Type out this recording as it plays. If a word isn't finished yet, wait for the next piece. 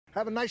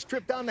Have a nice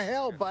trip down to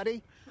hell,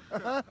 buddy.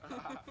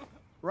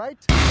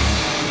 Right?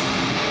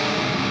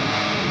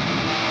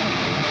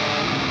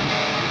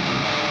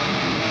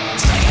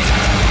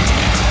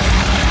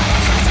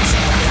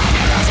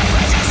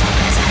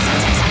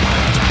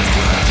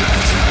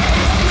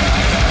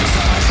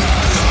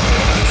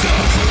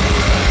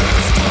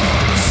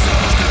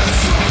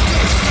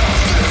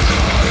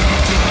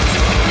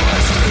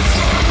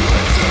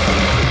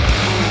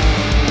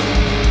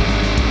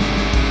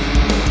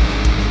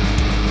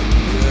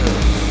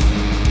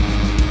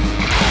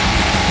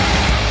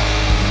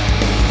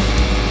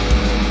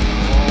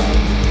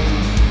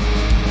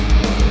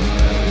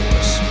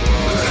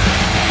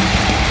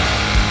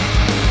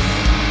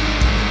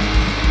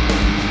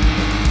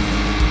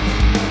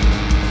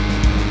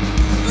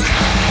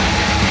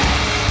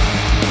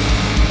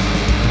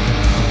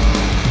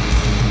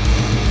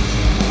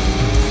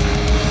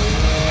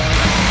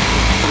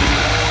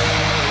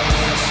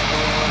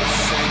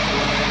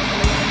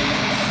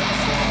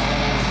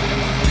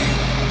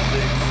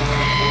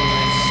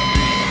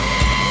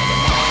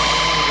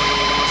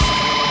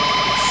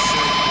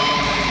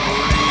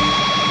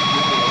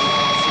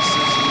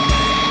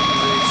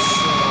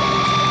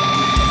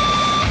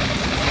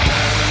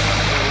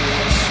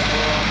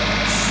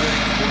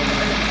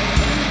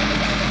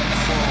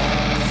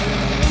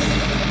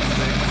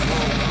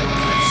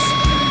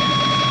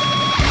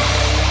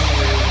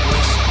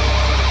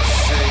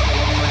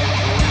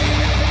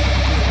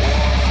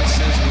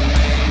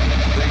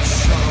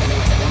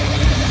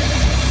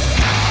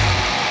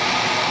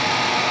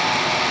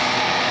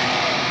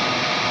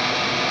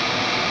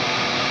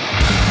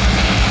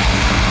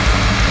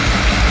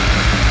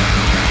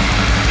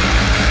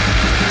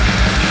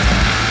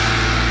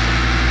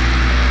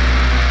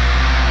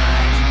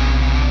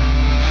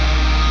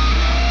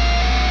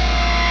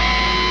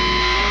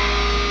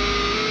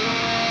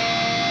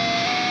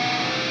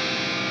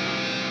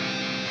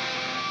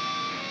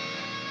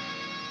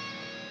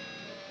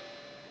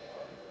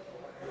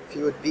 If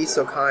you would be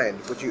so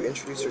kind, would you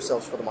introduce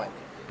yourselves for the mic?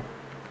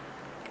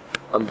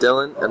 I'm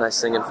Dylan, and I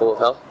sing in Full of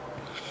Hell.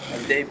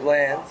 I'm Dave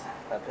Bland.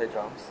 I play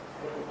drums.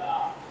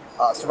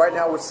 So right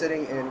now we're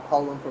sitting in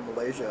Kuala Lumpur,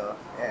 Malaysia,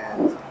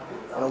 and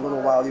in a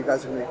little while you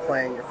guys are going to be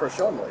playing your first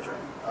show in Malaysia.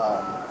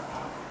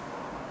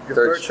 Your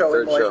third show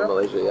in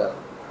Malaysia? Yeah.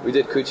 We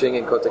did Kuching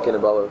and Kota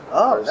Kinabalu.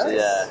 Oh, first. nice.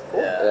 Yeah, cool.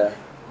 yeah.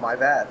 My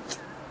bad.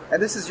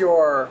 And this is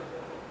your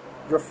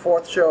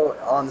fourth show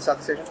on the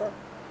Southeast Asian tour?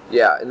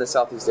 Yeah, in the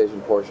Southeast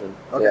Asian portion.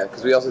 Okay. Yeah,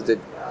 because we also did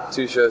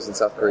 2 shows in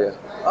South Korea.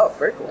 Oh,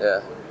 very cool.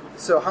 Yeah.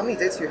 So how many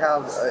dates do you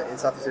have in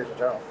Southeast Asia in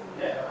general?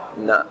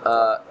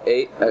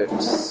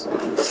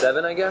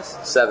 7, I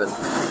guess? 7.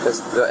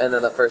 And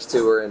then the first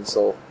 2 were in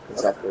Seoul, in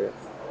South Korea.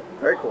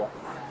 Very cool.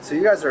 So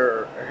you guys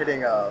are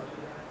hitting a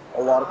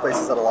lot of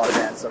places that a lot of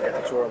bands don't get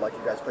to tour, like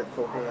you guys played the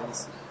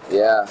Philippines.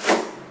 Yeah.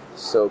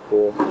 So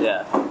cool.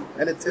 Yeah.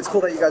 And it's cool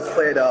that you guys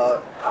played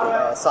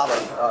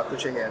Sabah,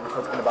 Kuching and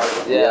Kota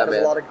Kinabalu. Yeah,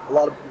 because man. a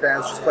lot of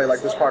bands just play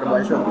like this part of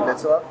Malaysia, the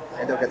peninsula,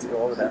 and don't get to go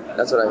over there.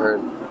 That's what I heard.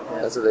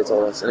 Yeah. That's what they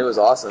told us, and it was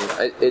awesome.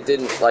 It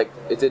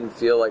didn't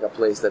feel like a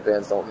place that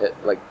bands don't hit.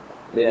 Like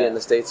maybe in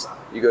the States,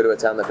 you go to a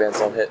town that bands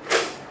don't hit,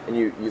 and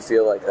you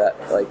feel like that.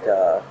 Like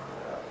it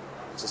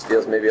just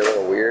feels maybe a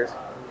little weird,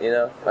 you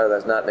know. Or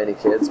there's not many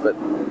kids, but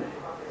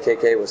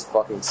KK was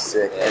fucking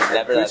sick.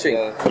 Yeah, and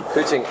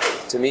Kuching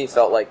to me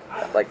felt like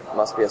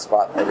must be a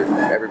spot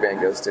every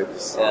band goes to.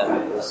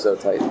 Yeah. It was so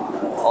tight.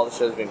 All the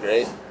shows have been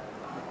great.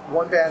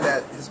 One band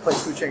that just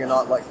plays Kuching and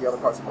not like the other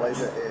parts of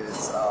Malaysia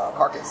is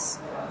Carcass.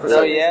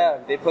 Oh yeah,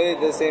 they played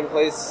the same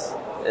place.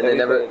 And they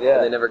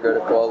never go to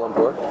Kuala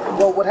Lumpur.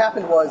 Well, what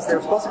happened was they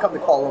were supposed to come to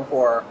Kuala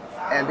Lumpur,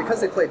 and because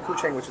they played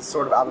Kuching, which is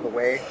sort of out of the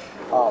way,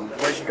 the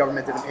Malaysian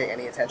government didn't pay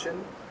any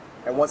attention.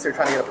 And once they were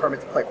trying to get a permit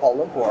to play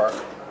Kuala Lumpur,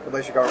 the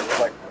Malaysian government was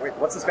like, "Wait,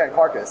 what's this band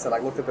Carcass?" And I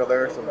looked at the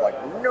lyrics and was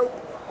like, "Nope."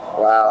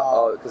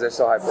 Wow. Because they're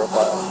so high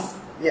profile.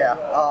 Yeah.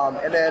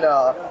 And then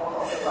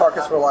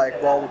Carcass were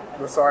like, "Well,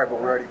 we're sorry, but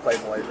we already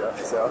played Malaysia."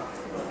 So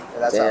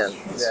that's Damn,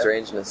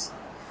 strangeness.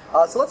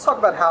 So let's talk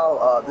about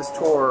how this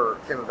tour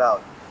came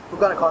about. Who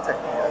got in contact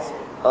with you guys?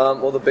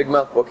 Well, the Big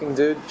Mouth booking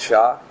dude,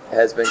 Shah,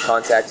 has been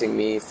contacting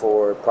me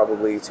for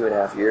probably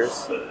 2.5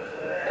 years.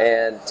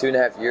 And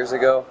 2.5 years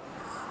ago,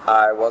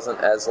 I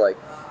wasn't as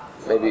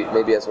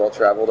maybe as well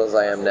traveled as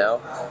I am now,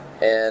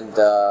 and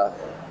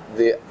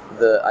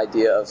the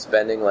idea of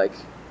spending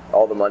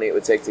all the money it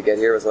would take to get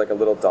here was a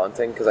little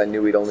daunting because I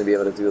knew we'd only be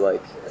able to do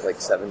like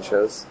 7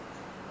 shows.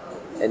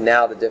 And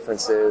now the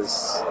difference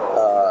is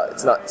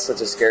it's not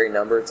such a scary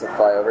number to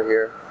fly over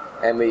here,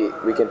 and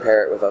we can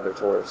pair it with other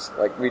tours.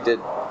 Like we did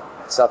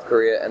South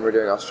Korea and we're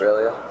doing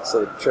Australia,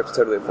 so the trip's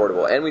totally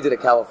affordable. And we did a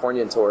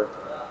Californian tour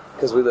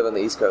because we live on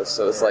the East Coast,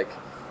 so it's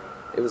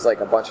it was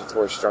a bunch of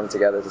tours strung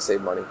together to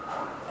save money.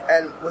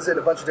 And was it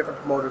a bunch of different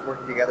promoters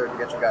working together to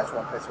get you guys from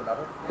one place to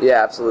another?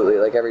 Yeah, absolutely.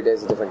 Every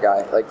day's a different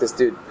guy. This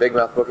dude, Big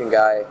Mouth booking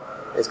guy,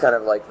 is kind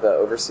of the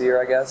overseer,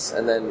 I guess.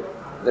 And then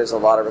there's a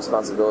lot of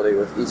responsibility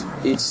with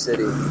each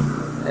city.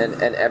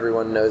 and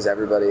everyone knows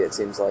everybody, it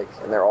seems like,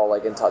 and they're all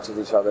like in touch with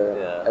each other.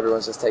 Yeah.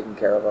 Everyone's just taking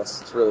care of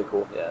us. It's really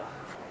cool. Yeah.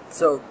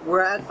 So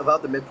we're at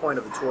about the midpoint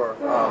of the tour.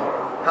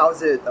 How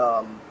has it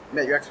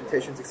met your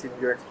expectations, exceeded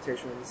your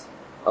expectations?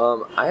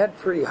 I had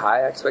pretty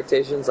high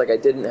expectations. Like, I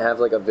didn't have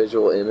like a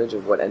visual image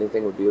of what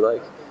anything would be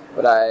like,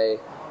 but I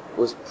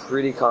was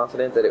pretty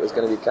confident that it was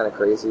going to be kind of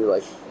crazy,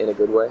 like in a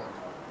good way,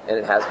 and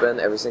it has been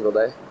every single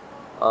day.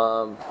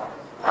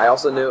 I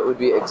also knew it would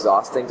be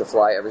exhausting to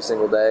fly every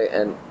single day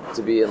and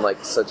to be in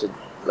like such a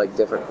like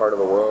different part of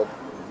the world.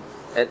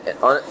 And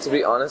to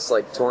be honest,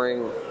 like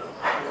touring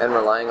and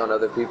relying on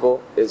other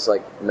people is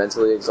like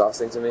mentally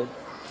exhausting to me.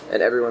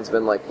 And everyone's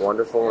been like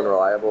wonderful and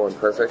reliable and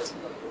perfect,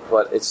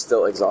 but it's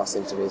still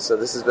exhausting to me. So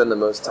this has been the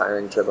most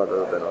tiring trip I've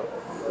ever been on,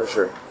 for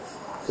sure.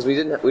 Because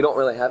we don't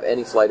really have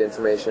any flight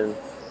information.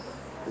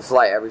 We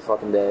fly every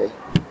fucking day.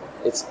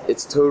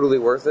 It's totally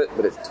worth it,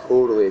 but it's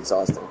totally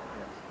exhausting.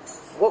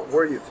 What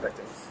were you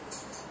expecting?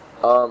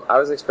 I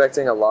was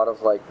expecting a lot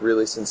of like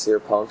really sincere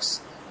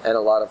punks and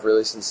a lot of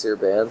really sincere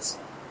bands,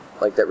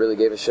 like that really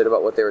gave a shit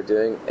about what they were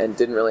doing and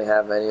didn't really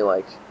have any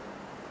like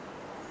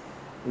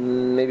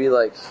maybe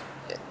like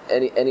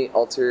any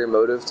ulterior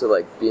motive to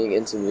like being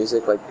into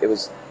music. Like it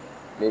was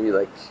maybe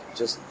like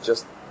just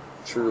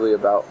truly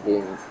about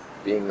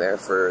being there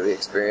for the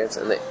experience,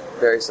 and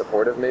very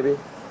supportive maybe.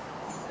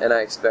 And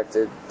I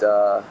expected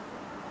I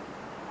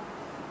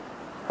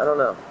don't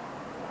know.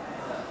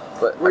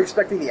 But Were you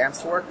expecting the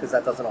amps to work? Because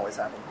that doesn't always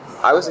happen.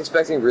 I was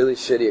expecting really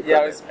shitty equipment.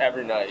 Yeah, it was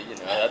every night, you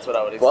know, that's what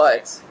I would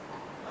expect.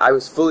 But I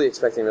was fully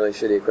expecting really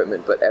shitty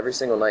equipment, but every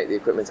single night the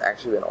equipment's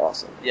actually been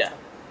awesome. Yeah,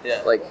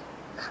 yeah. Like,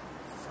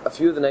 a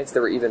few of the nights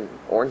there were even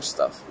orange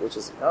stuff, which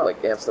is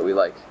like amps that we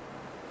like.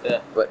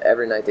 Yeah. But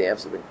every night the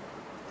amps have been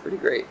pretty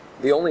great.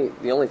 The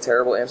only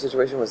terrible amp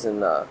situation was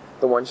in the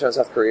one show in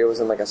South Korea was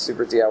in like a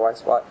super DIY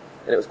spot,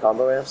 and it was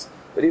combo amps.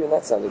 But even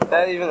that sounded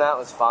fine. Even that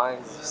was fine.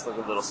 Just like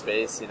a little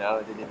space, you know.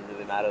 It didn't even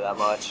really matter that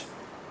much.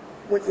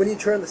 When you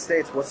tour in the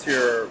States, what's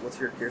your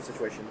gear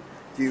situation?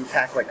 Do you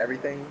pack like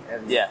everything?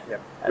 And Yeah.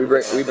 We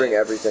bring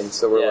everything,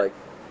 so we're like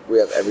we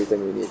have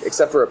everything we need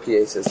except for a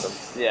PA system.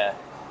 Yeah.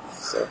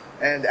 So.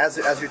 And as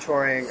you're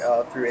touring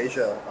through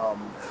Asia,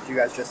 do you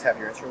guys just have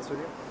your instruments with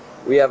you?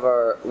 We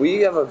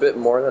have a bit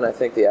more than I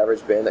think the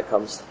average band that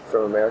comes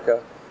from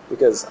America,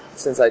 because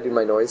since I do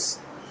my noise,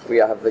 we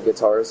have the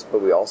guitars,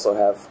 but we also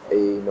have a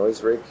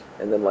noise rig,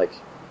 and then like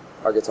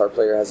our guitar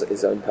player has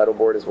his own pedal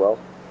board as well.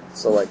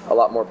 So like a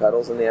lot more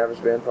pedals than the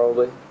average band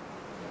probably,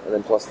 and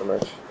then plus the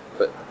merch.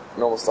 But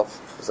normal stuff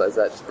besides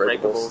that, just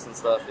breakables and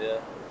stuff. Yeah.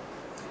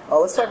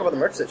 Let's talk about the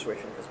merch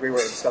situation, because we were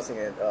discussing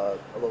it a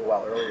little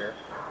while earlier.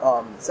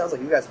 It sounds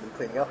like you guys have been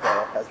cleaning up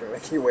as you're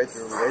making your way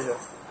through Asia.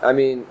 I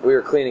mean, we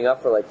were cleaning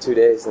up for like 2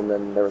 days, and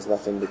then there was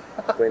nothing to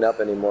clean up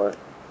anymore.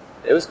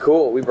 It was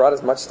cool. We brought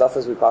as much stuff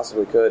as we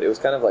possibly could. It was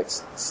kind of like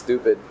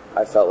stupid,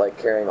 I felt like,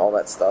 carrying all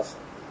that stuff.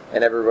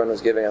 And everyone was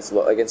giving us,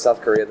 like in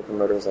South Korea, the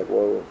promoter was like,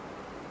 whoa,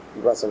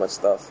 you brought so much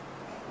stuff.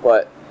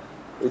 But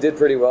we did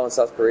pretty well in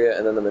South Korea,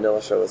 and then the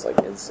Manila show was like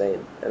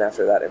insane. And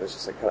after that, it was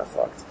just like kind of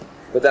fucked.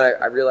 But then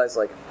I realized,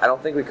 like, I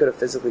don't think we could have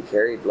physically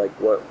carried like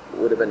what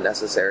would have been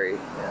necessary.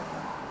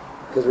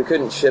 Because we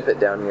couldn't ship it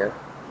down here.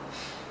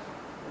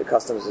 The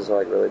customs was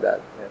like really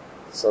bad. Yeah.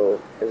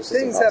 So it was just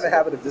Things impossible. have a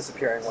habit of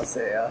disappearing once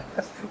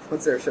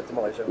they're shipped to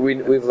Malaysia.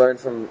 We've learned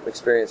from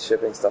experience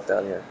shipping stuff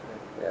down here.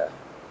 Yeah.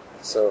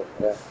 So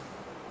yeah.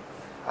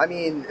 I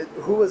mean,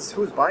 who was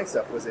buying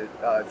stuff? Was it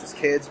just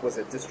kids? Was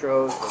it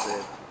distros? Was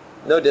it?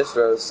 No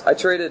distros. I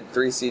traded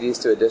 3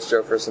 CDs to a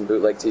distro for some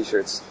bootleg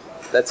T-shirts.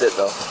 That's it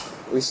though.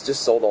 We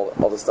just sold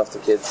all the stuff to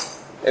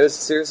kids. It was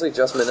seriously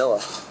just Manila.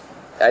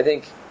 I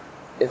think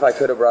if I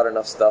could have brought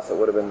enough stuff, it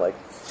would have been like.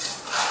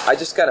 I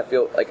just kind of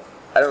feel like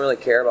I don't really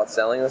care about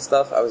selling this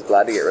stuff. I was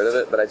glad to get rid of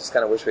it, but I just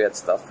kind of wish we had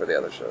stuff for the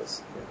other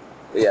shows.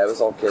 But yeah, it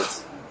was all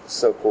kids.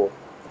 So cool.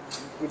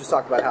 We just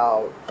talked about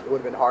how it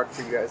would have been hard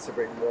for you guys to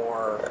bring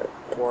more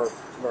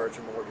merch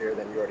and more gear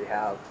than you already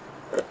have.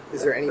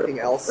 Is there anything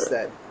else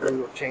that you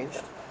would have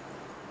changed?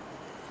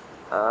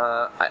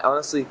 I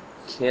honestly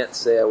can't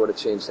say I would have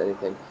changed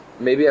anything.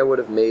 Maybe I would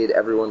have made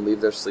everyone leave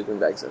their sleeping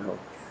bags at home.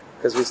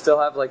 Because we still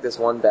have like this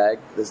one bag,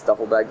 this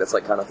duffel bag that's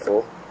like kind of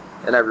full.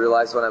 And I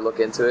realized when I look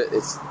into it,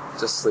 it's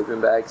just sleeping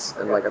bags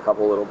and like a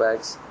couple little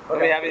bags.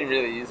 Okay. We haven't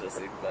really used our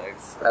sleeping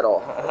bags. At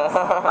all.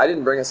 I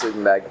didn't bring a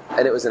sleeping bag,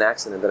 and it was an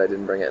accident that I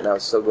didn't bring it, and I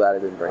was so glad I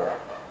didn't bring it.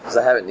 Because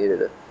I haven't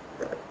needed it.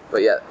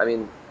 But yeah, I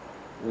mean,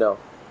 no.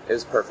 It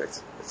was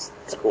perfect. It's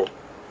cool.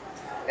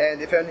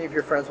 And if any of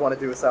your friends want to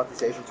do a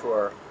Southeast Asian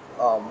tour,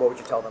 what would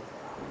you tell them?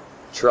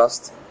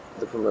 Trust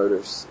the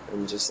promoters,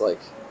 and just like,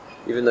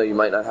 even though you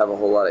might not have a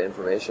whole lot of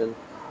information,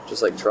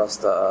 just like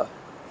trust that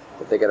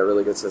they got a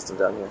really good system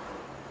down here.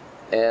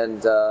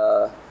 And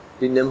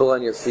be nimble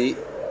on your feet,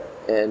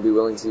 and be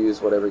willing to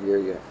use whatever gear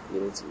you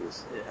need to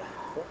use. Yeah.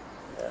 Cool.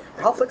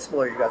 How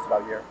flexible are you guys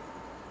about gear?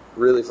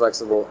 Really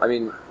flexible. I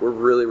mean, we're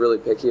really, really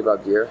picky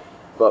about gear,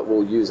 but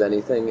we'll use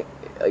anything.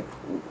 Like,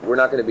 we're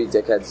not going to be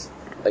dickheads.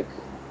 Like,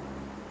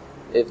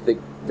 if the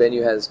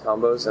venue has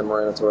combos and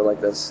we're on a tour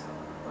like this,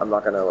 I'm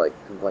not going to, like,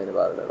 complain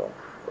about it at all.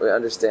 we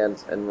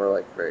understand, and we're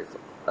like very.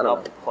 I don't I'll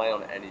know. play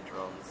on any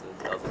drums.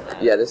 It doesn't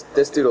matter. Yeah,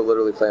 this dude will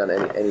literally play on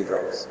any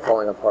drums,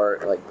 falling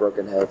apart, like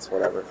broken heads,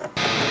 whatever.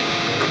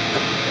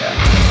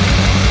 Yeah.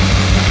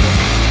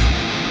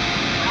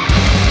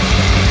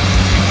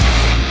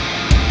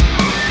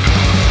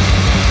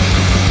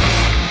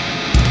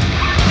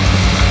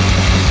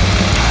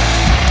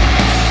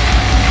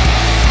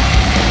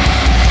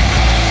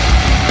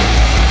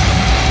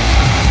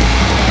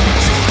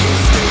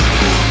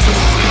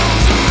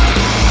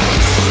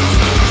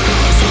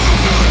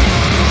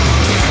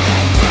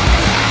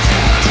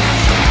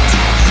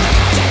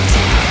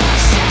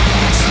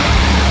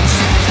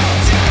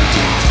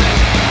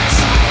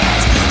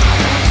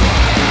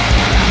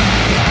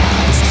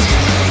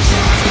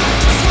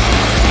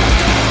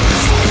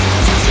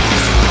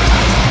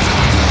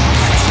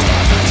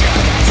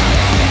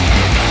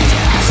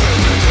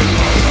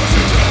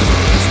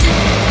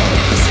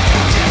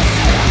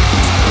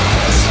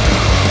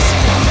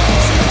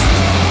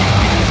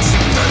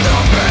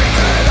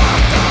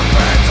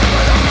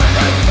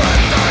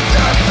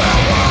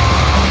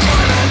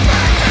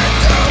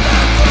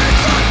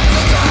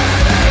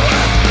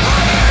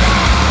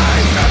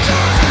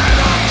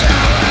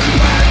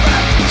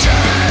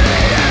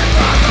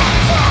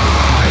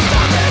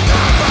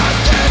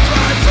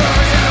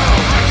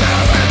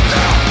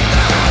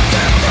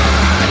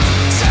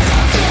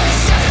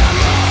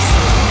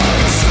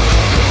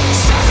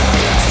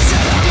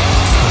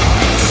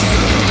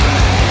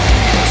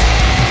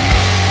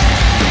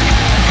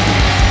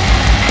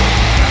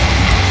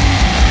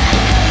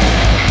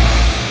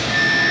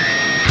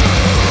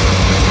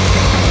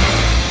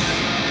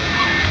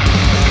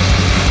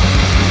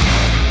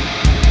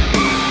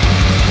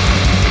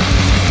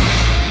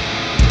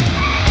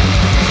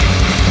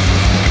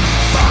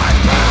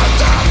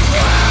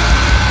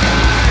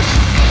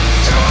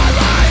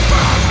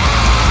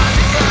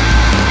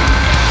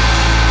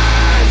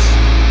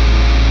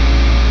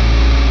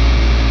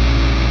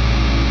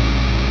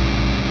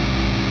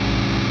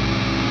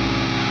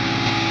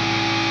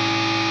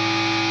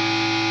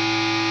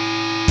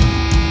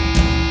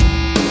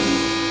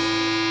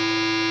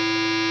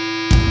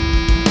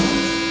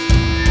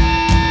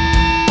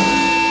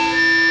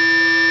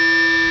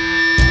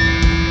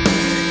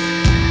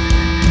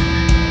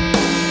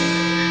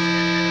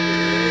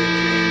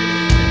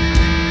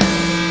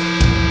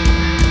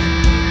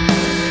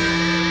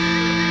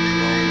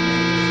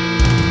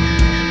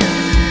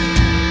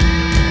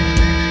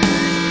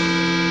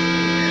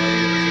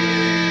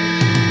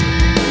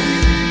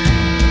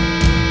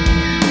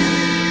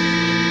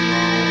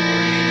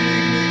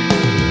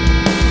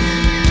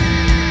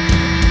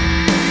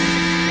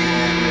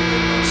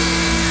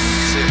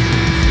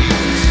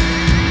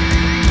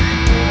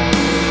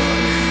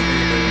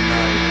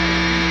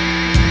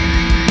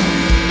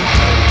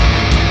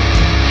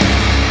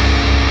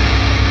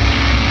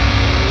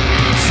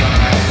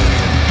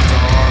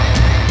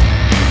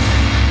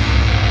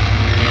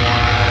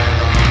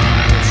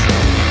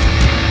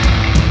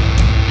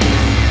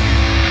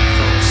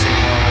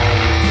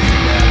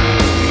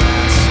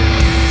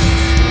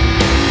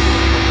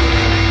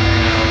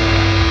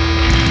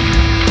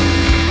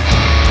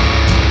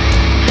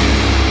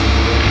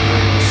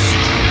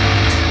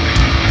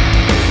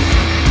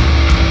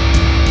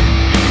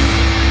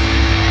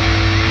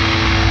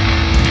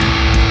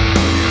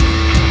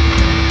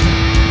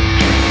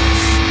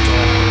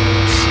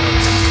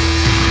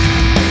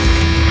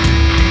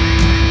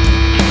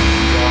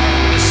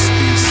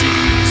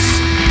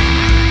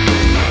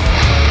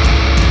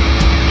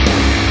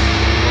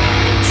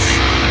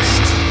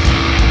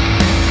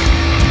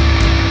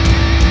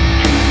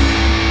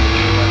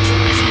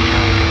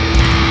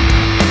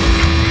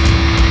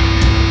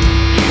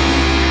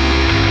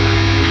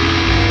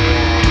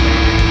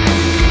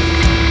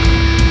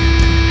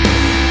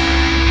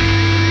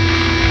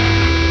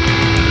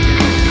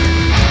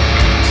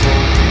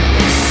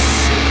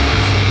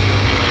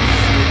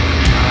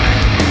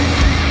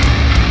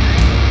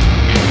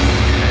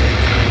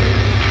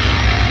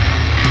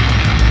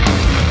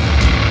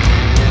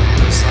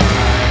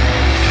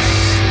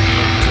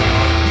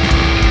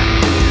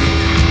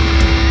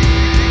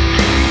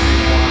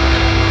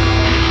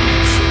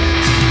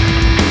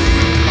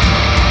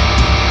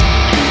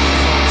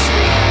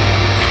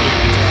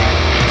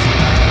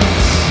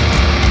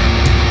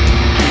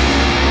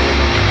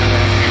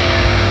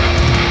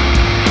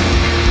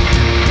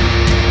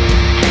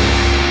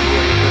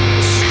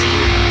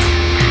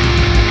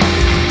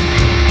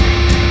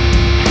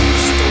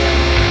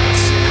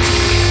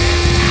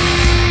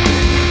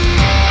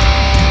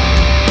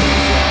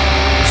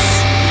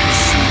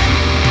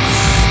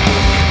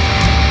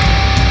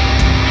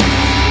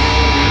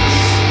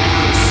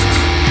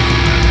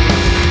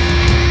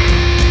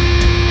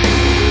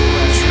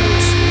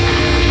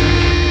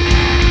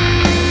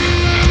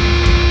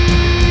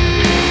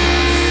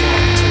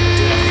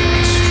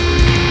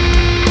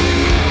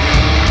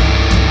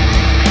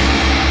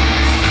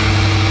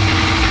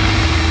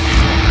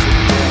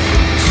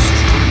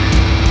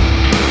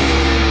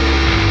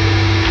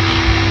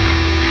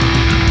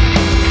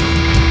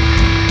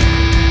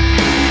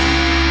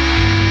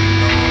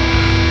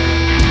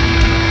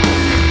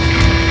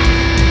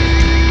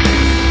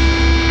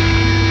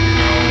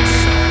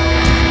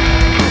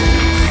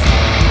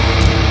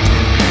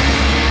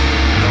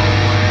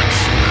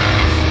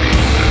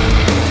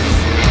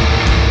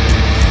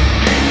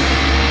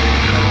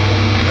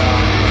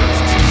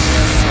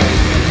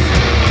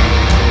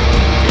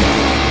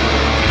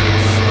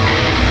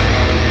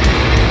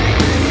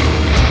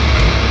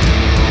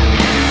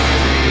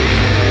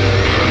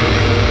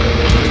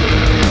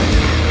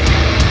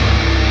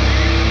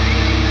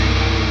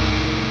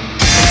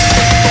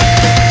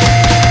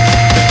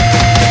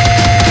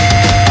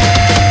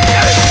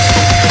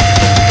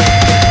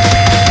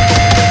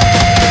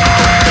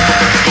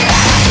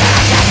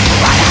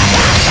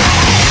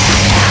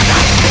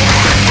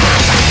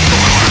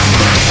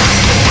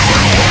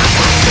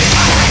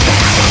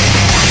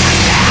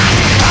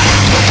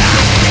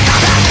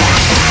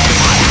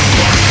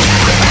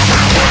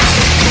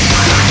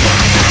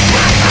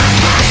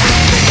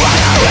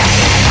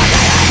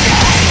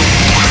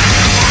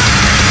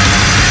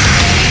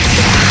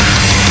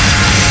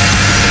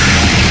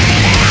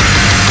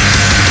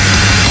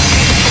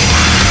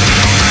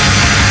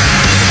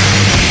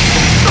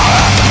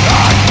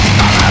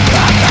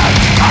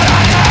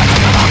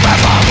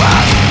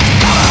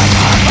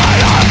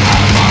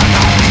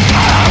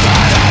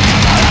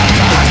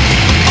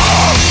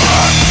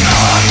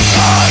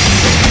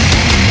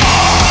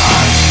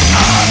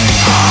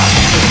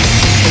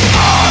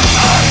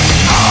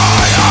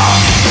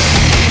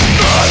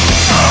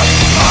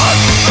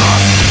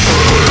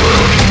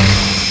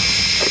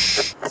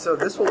 So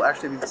this will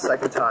actually be the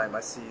second time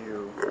I see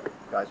you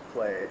guys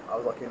play. I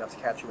was lucky enough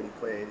to catch you when you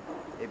played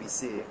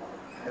ABC,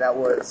 and that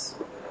was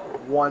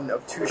one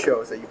of 2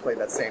 shows that you played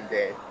that same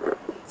day.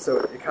 So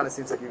it kind of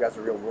seems like you guys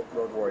are real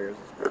road warriors.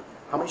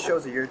 How many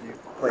shows a year do you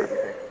play, do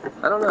you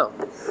think? I don't know.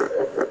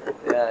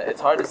 Yeah,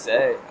 it's hard to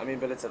say. I mean,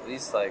 but it's at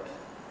least like...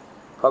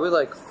 Probably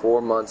like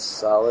 4 months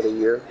solid a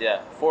year.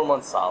 Yeah, 4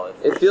 months solid.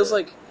 It feels sure.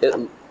 like it...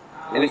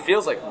 And it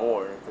feels like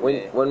more to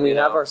me, When we you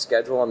have know? our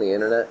schedule on the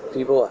internet,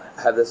 people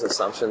have this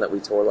assumption that we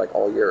tour like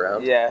all year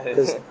round. Yeah.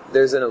 Because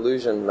there's an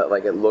illusion that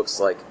like it looks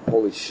like,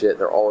 holy shit,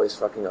 they're always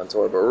fucking on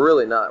tour, but we're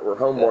really not. We're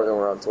home more than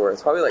we're on tour.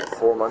 It's probably like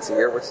 4 months a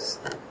year, which is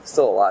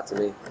still a lot to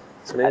me.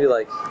 So maybe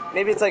like...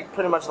 Maybe it's like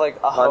pretty much like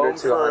a home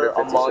for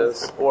a month,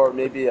 shows. or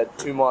maybe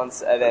 2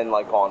 months, and then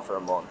like gone for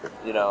a month,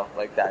 you know,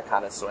 like that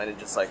kind of, so, and it's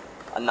just like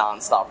a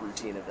non-stop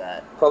routine of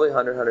that. Probably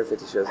 100,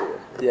 150 shows a year.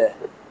 Yeah.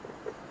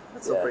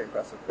 That's still pretty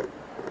impressive.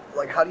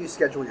 Like, how do you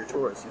schedule your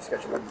tours? Do you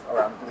schedule them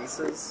around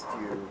releases? Do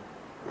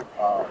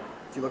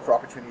you look for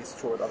opportunities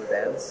to tour with other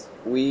bands?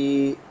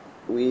 We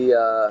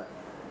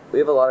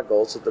have a lot of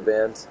goals with the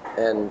band,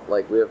 and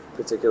like we have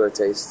particular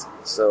tastes,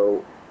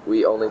 so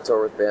we only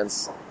tour with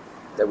bands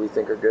that we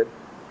think are good.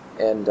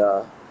 And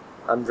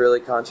I'm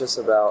really conscious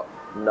about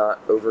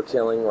not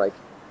overkilling like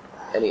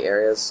any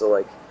areas, so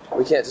like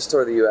we can't just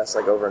tour the US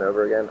like over and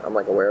over again. I'm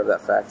like aware of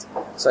that fact,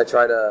 so I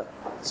try to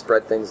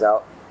spread things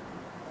out.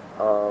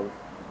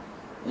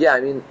 Yeah,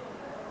 I mean,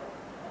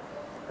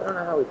 I don't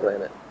know how we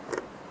plan it.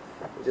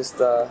 We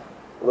just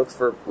look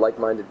for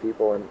like-minded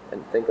people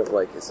and think of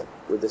like,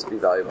 would this be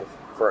valuable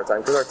for our time?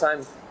 Because our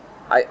time,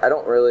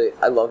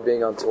 I love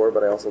being on tour,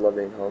 but I also love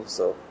being home,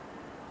 so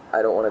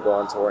I don't want to go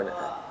on tour and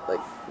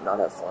like not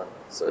have fun.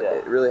 So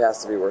it really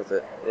has to be worth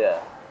it. Yeah.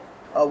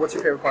 What's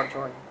your favorite part of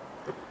touring?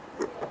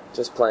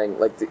 Just playing,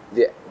 like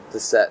the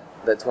set,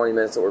 that 20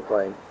 minutes that we're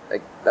playing.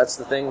 Like that's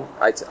the thing.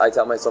 I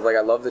tell myself like I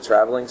love the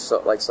traveling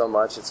so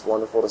much. It's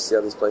wonderful to see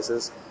all these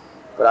places,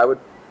 but I would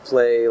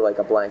play like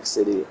a blank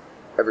city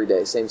every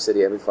day, same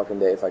city every fucking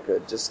day if I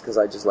could, just because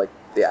I just like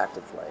the act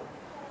of playing.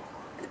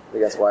 I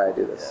think that's why I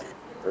do this,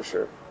 for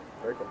sure.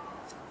 Very good.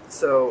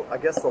 So I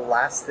guess the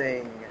last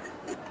thing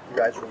you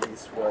guys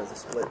released was a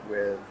split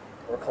with,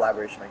 or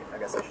collaboration, I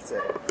guess I should say,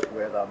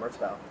 with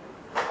Merzbow.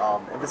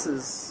 And this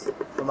is,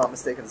 if I'm not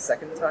mistaken, the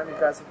second time you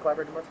guys have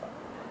collaborated with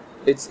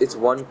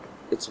Merzbow?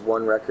 It's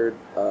one record,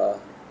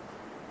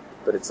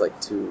 but it's like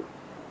two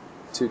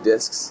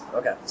discs.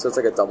 Okay. So it's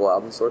like a double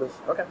album, sort of.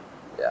 Okay.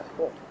 Yeah.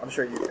 Cool. I'm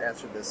sure you've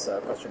answered this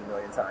question a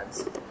million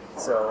times.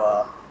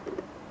 So,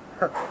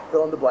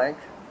 fill in the blank.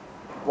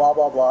 Blah,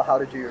 blah, blah. How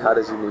did you meet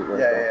Merzbow?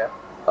 Yeah.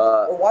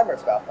 Or why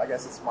Merzbow? I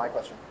guess it's my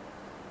question.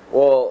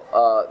 Well,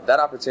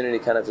 that opportunity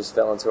kind of just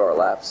fell into our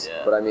laps.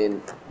 Yeah. But I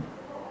mean,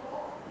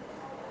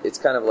 it's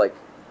kind of like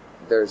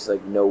there's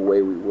like no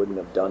way we wouldn't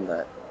have done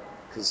that,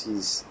 because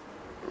he's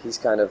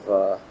kind of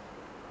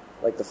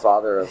like the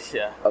father of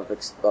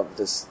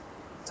this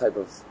type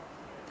of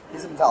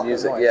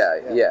music.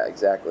 Yeah,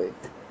 exactly.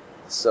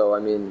 So I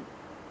mean,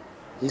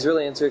 he's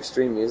really into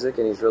extreme music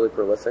and he's really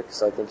prolific.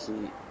 So I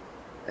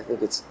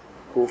think it's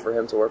cool for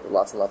him to work with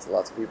lots and lots and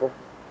lots of people.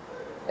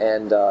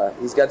 And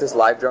he's got this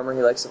live drummer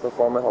he likes to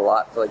perform with a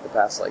lot for like the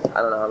past like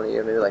I don't know how many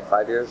years, maybe like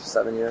 5 years,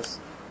 7 years,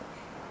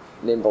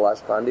 named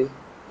Balázs Pandi.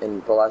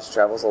 And Balázs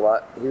travels a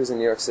lot. He was in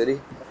New York City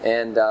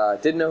and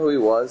didn't know who he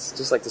was,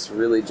 just like this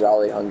really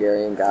jolly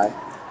Hungarian guy.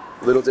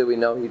 Little did we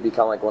know he'd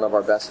become like one of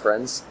our best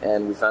friends,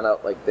 and we found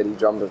out like that he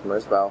drummed with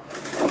Merzbow.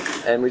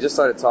 And we just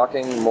started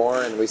talking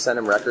more, and we sent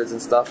him records and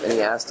stuff, and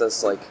he asked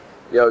us like,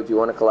 yo, do you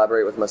want to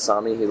collaborate with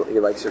Masami? He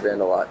likes your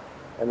band a lot.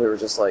 And we were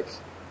just like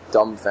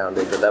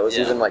dumbfounded that that was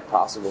even like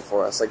possible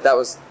for us. Like that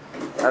was,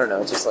 I don't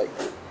know, just like,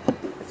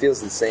 it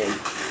feels insane.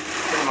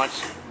 Pretty much.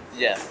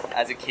 Yeah,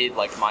 as a kid,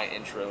 like my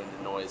intro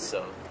into noise,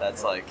 so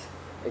that's like,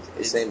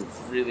 it's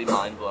really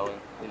mind-blowing,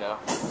 you know?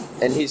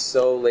 And he's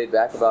so laid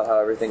back about how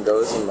everything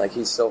goes, and like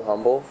he's so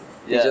humble.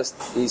 Yeah.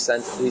 He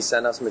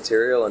sent us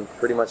material and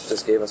pretty much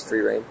just gave us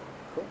free reign.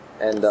 Cool.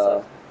 And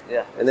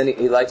and then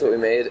he liked what we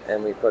made,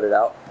 and we put it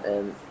out,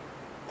 and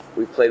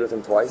we've played with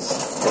him twice,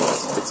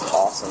 and it's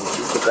awesome.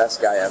 He's the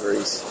best guy ever.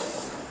 He's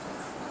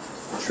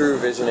a true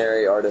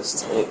visionary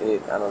artist. I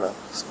don't know,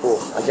 it's cool.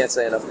 I can't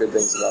say enough good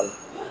things about him.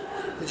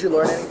 Did you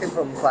learn anything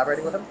from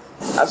collaborating with him?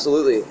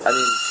 Absolutely. I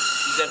mean,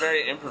 he's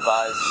very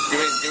improvised.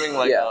 Doing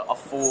like a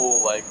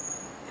full like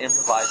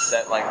improvised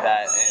set like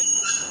that,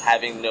 and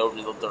having no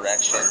real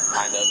direction,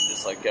 kind of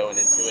just like going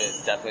into it,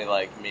 it's definitely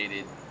like made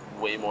it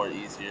way more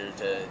easier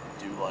to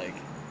do like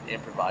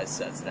improvised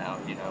sets now.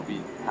 You know, we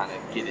kind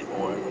of get it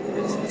more.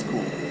 It's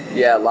cool.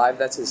 Yeah, live,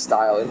 that's his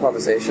style,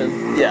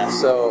 improvisation. Yeah.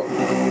 So,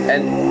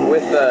 and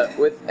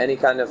with any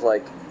kind of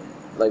like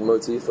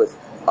motif with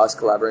us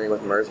collaborating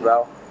with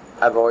Merzbow,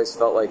 I've always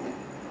felt like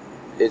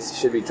it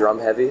should be drum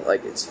heavy.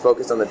 Like it's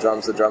focused on the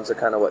drums. The drums are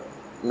kind of what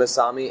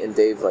Masami and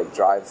Dave like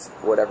drive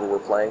whatever we're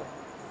playing.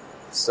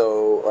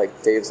 So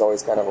like Dave's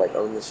always kind of like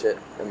owned the shit,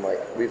 and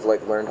like we've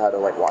like learned how to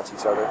like watch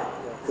each other.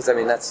 Because I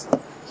mean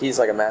he's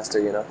like a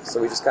master, you know.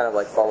 So we just kind of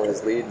like follow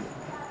his lead.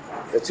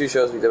 the 2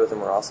 shows we did with him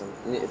were awesome.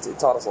 It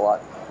taught us a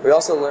lot. We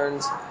also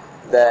learned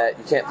that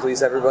you can't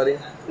please everybody,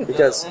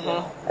 because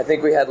I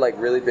think we had like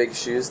really big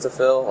shoes to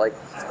fill, like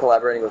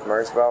collaborating with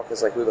Merzbow,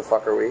 because like who the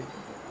fuck are we?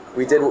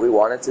 We did what we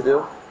wanted to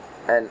do,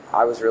 and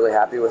I was really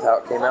happy with how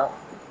it came out.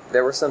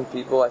 There were some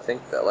people I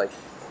think that like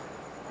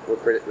were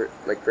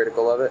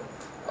critical of it,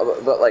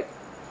 but like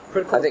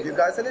Critical I think of you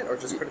guys in it, or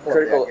just critical of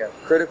the idea?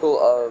 Critical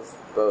of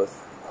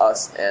both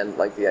us and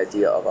like the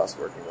idea of us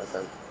working with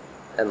them,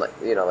 and like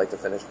like the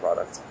finished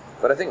product.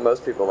 But I think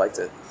most people liked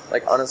it.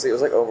 Like honestly, it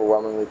was like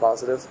overwhelmingly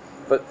positive.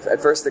 But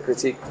at first the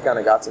critique kind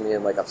of got to me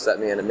and like upset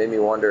me, and it made me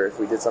wonder if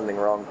we did something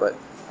wrong. But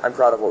I'm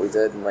proud of what we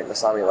did, and like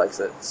Masami likes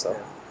it. So.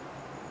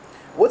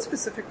 What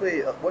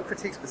specifically? What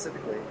critique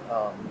specifically?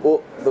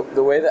 Well,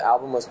 the way the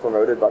album was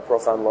promoted by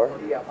Profound Lore.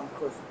 Yeah, of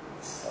course.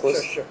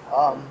 Sure.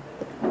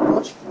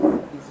 Much.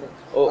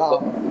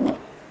 Well,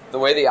 the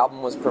way the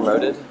album was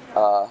promoted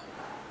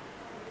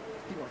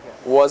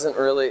wasn't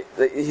really.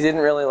 He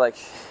didn't really like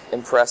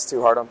impress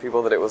too hard on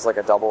people that it was like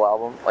a double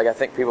album. Like I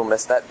think people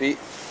missed that beat,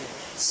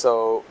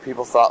 so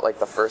people thought like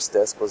the first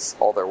disc was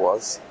all there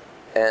was.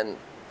 And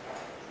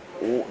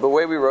the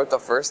way we wrote the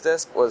first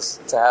disc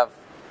was to have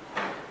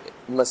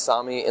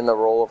Masami in the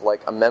role of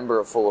like a member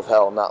of Full of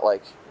Hell, not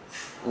like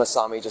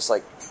Masami just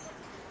like,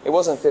 it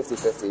wasn't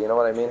 50-50, you know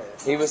what I mean?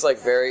 He was like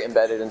very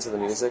embedded into the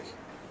music,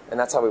 and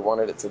that's how we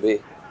wanted it to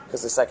be,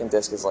 because the second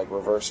disc is like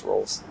reverse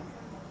roles.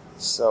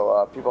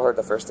 So people heard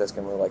the first disc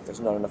and were like, there's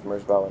not enough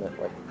Merzbow in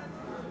it, like,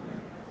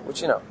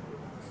 which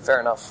fair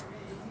enough,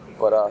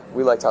 but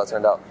we liked how it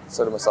turned out.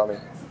 So did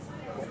Masami.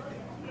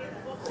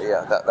 But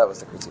yeah, that was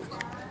the critique.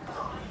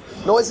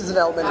 Noise is an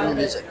element in your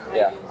music.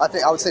 Yeah.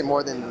 I would say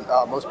more than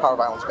most power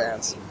violence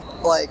bands.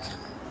 Like,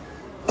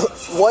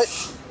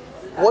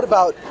 what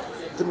about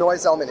the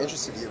noise element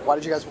interested you? Why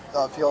did you guys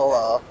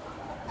feel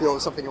it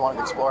was something you wanted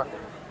to explore?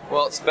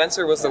 Well,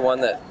 Spencer was the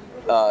one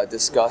that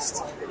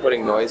discussed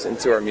putting noise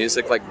into our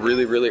music like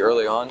really, really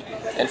early on.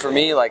 And for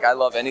me, like I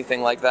love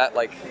anything like that.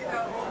 Like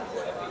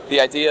the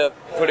idea of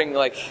putting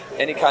like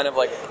any kind of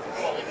like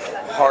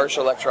harsh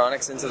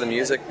electronics into the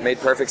music made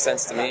perfect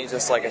sense to me,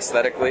 just like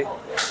aesthetically.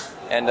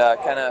 And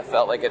kind of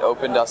felt like it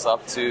opened us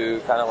up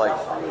to kind of like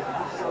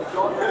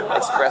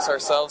express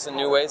ourselves in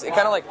new ways. It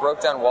kind of like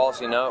broke down walls,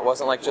 It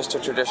wasn't like just a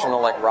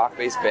traditional like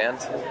rock-based band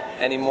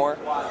anymore.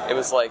 It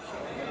was like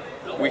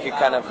we could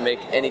kind of make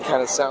any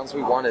kind of sounds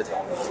we wanted.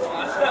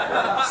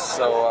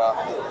 So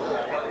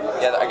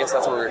yeah, I guess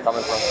that's where we were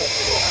coming from.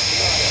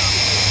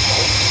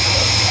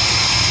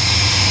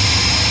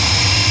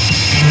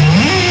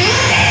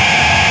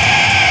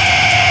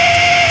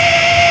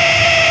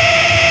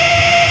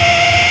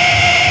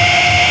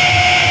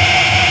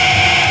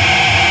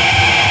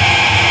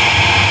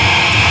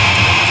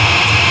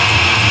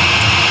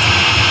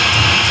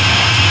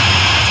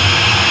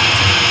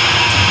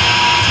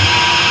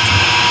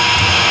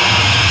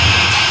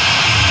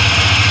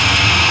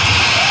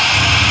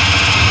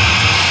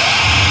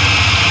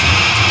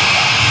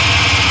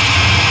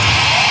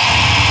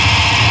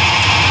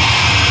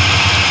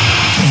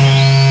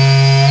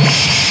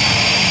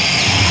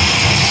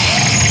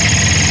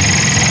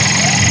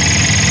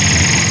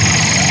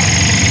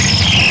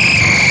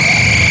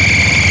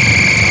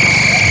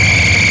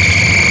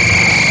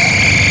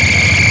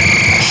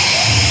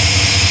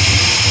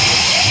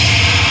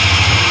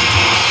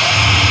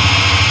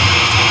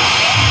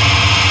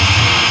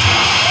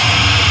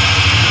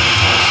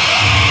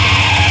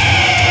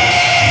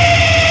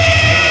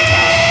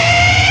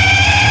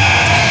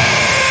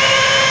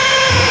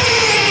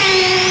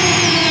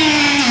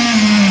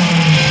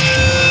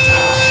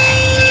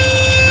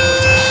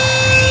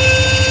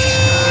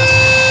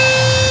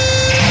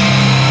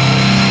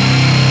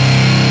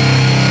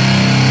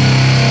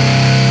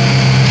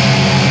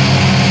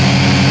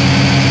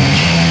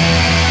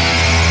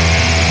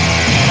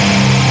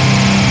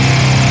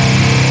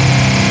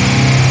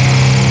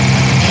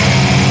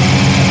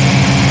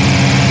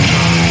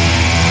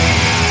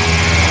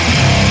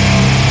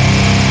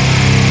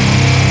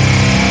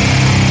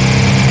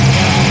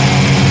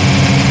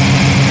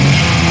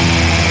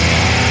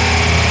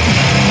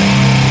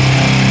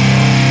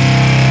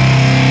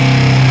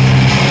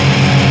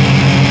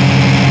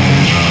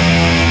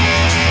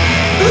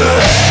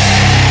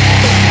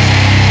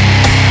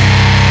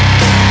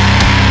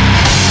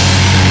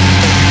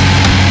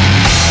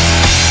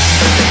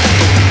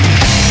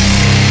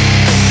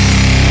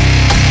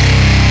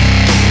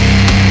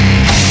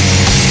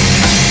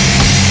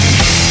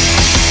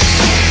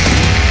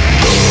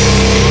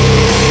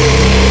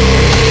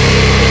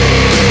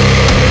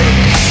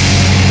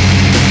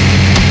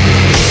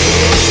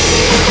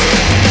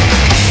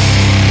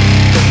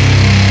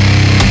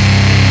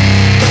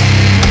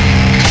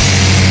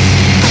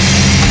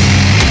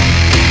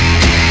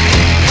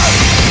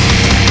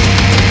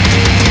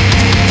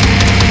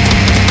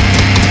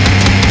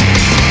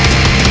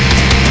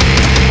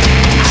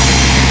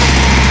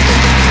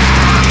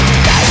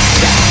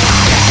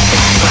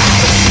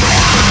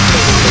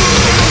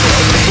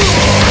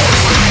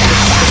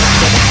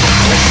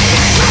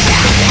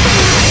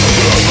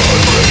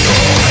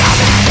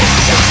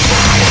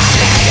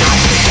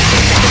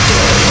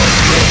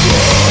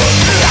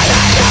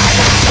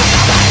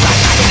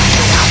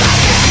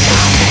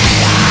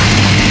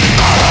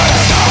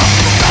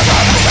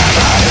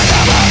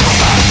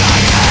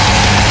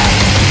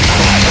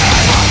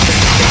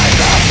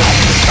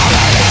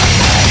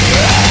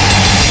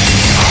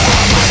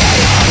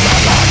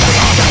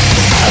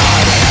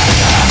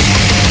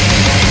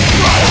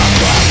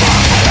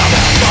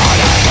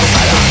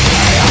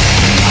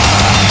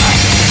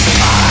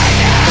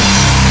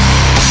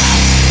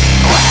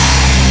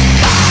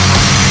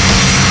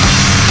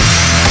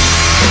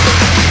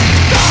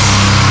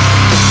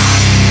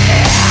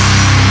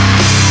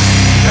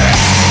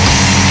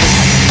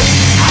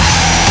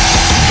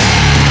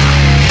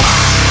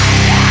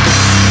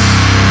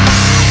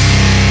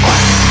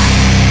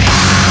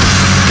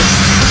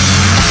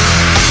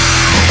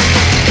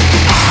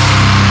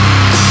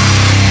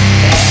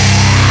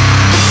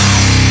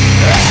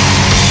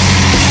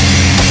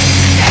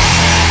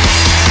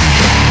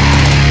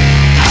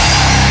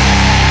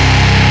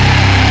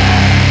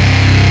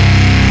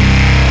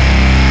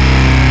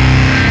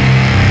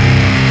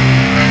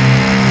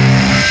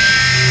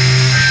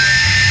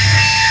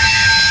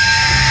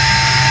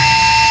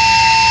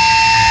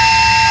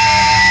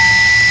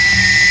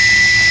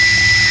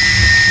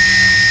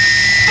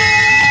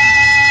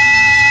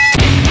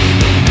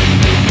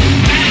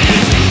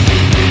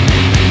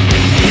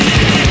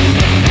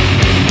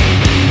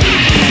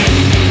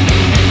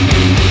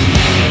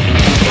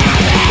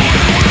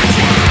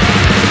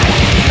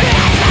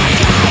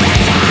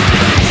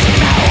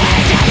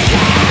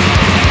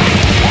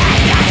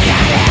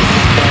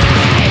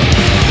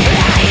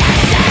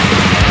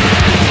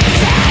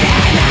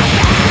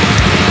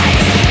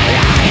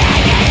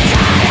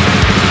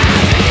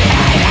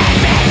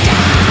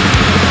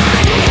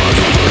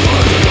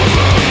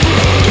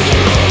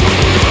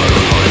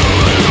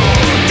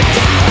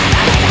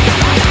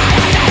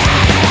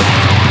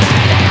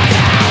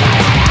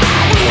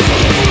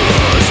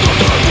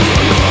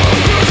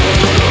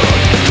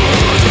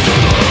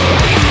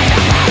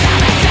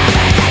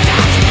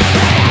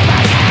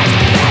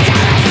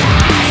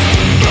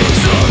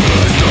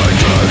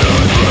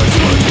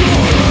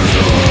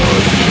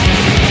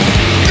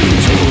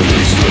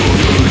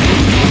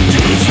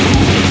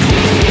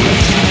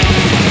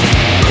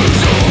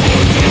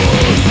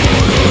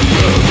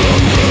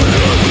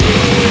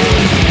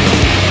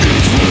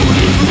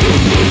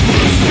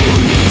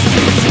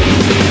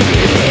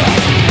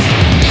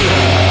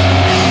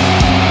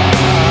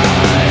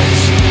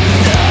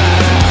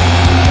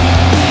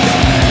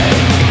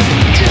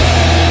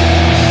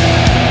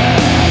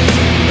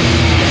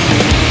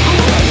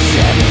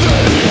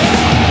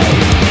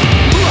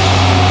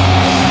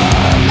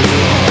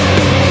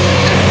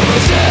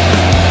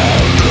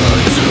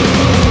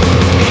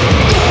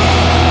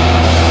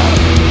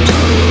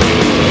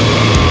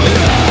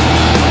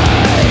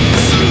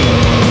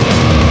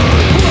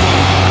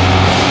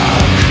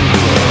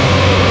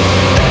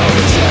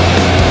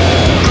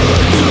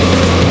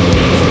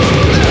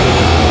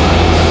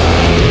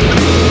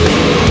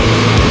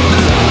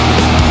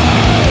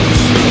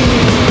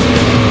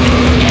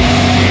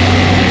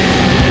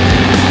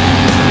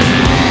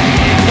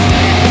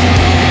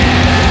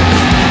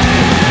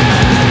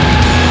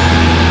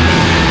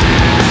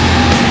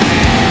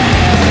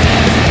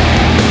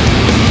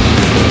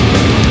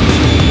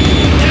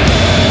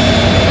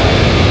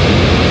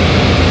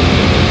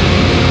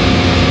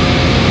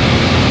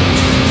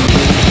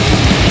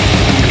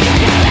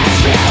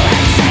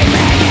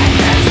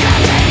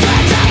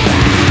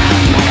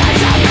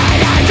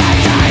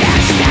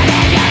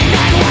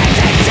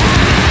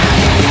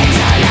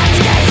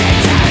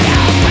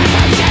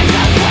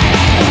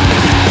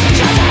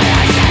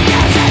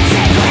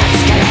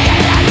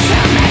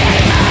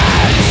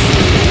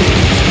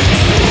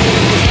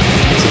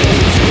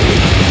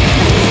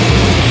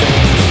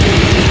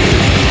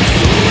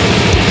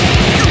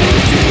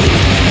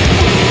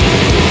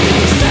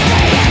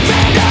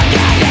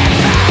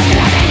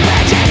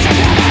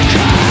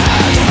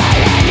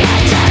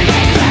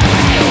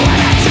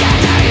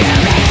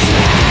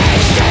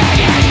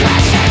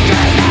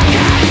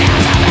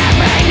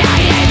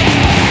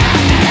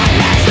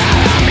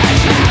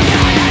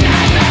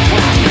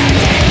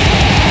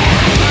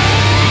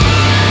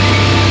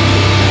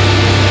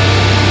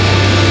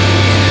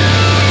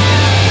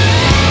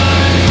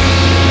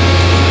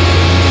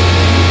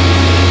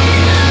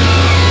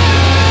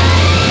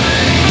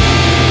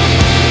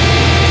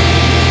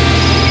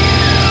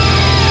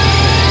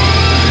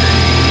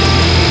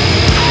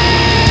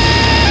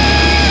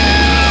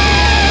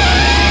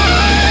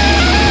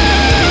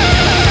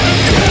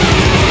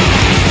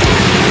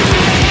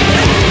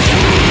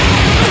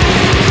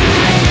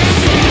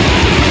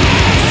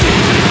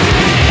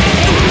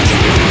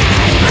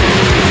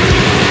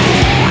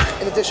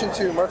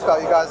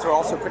 guys are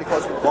also pretty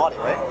close with the Body,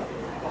 right?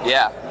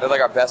 Yeah, they're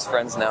like our best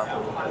friends now.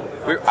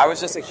 I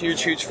was just a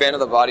huge fan of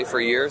the Body for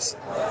years,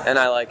 and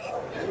I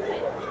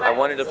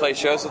wanted to play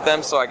shows with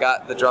them, so I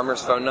got the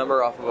drummer's phone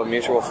number off of a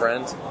mutual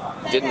friend.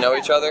 Didn't know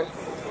each other,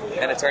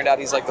 and it turned out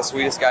he's like the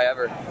sweetest guy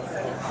ever.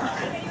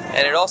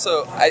 And it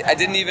also, I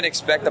didn't even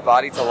expect the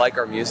Body to like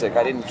our music.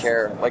 I didn't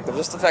care. Like,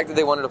 just the fact that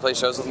they wanted to play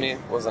shows with me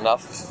was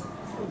enough.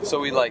 So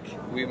we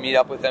meet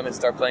up with them and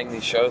start playing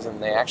these shows,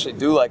 and they actually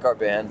do like our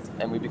band,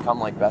 and we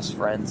become like best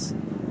friends.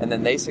 And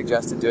then they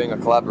suggested doing a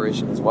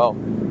collaboration as well.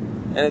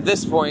 And at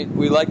this point,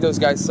 we like those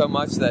guys so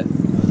much that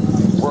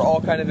we're all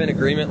kind of in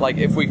agreement. Like,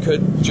 if we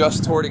could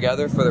just tour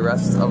together for the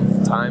rest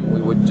of time, we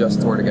would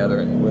just tour together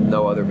and with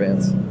no other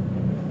bands.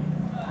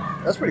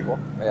 That's pretty cool.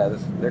 Yeah,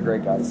 they're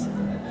great guys.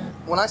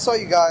 When I saw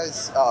you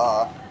guys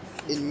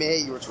in May,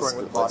 you were touring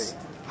with the Body.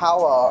 How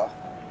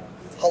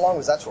long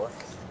was that tour?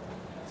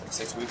 Like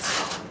 6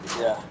 weeks.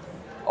 Yeah,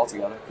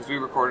 altogether. Because we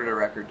recorded a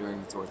record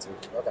during the tour too.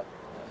 Okay.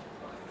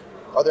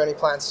 Are there any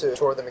plans to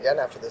tour them again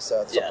after this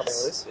upcoming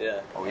release? Yeah.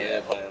 Oh yeah,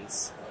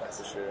 plans.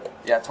 For sure.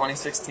 Yeah,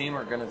 2016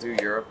 we're gonna do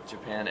Europe,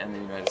 Japan, and the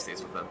United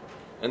States with them.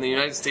 And the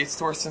United States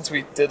tour, since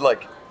we did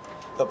like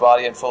the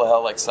Body and Full of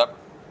Hell like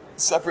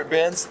separate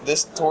bands,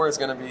 this tour is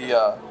gonna be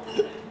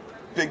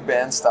big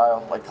band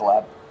style, like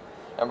collab,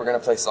 and we're gonna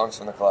play songs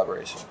from the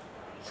collaboration.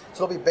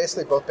 So it'll be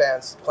basically both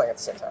bands playing at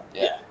the same time.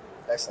 Yeah.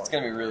 Excellent. It's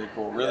gonna be really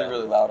cool, really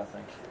loud, I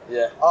think.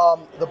 Yeah.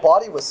 The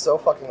Body was so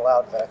fucking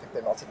loud that I think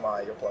they melted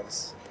my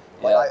earplugs.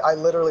 Like, Yeah. I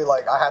literally,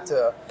 like, I had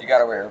to... You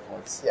gotta wear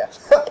earplugs. Yeah.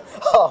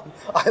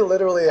 I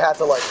literally had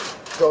to, like,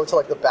 go to,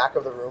 like, the back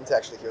of the room to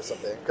actually hear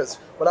something. Because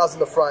when I was in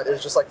the front, it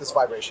was just, like, this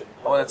vibration.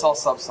 Well, it's all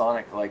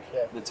subsonic. Like,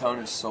 Yeah. the tone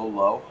is so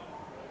low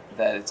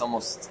that it's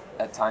almost,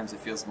 at times, it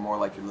feels more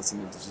like you're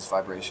listening to just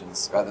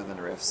vibrations rather than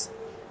riffs.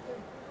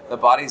 The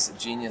Body's a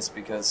genius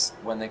because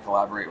when they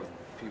collaborate with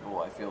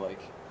people, I feel like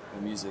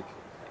the music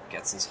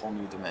gets this whole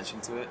new dimension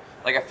to it.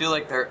 Like, I feel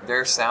like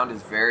their sound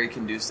is very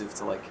conducive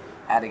to, like,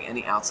 adding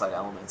any outside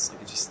elements.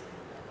 Like, it's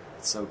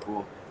so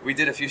cool. We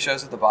did a few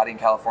shows with the Body in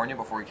California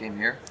before we came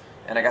here,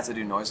 and I got to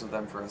do noise with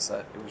them for a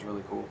set. It was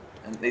really cool.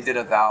 And they did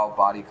a Vow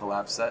Body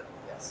collab set.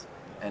 Yes.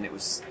 And it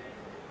was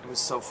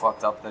so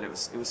fucked up that it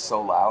was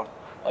so loud.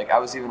 Like, I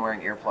was even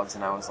wearing earplugs,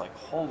 and I was like,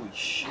 holy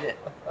shit.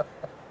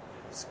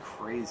 It's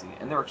crazy.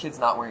 And there were kids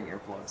not wearing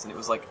earplugs, and it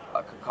was like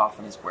a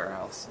cacophonous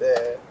warehouse.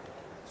 Yeah.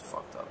 It's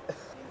fucked up.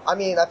 I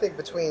mean, I think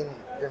between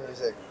your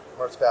music,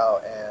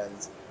 Merzbow,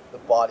 and the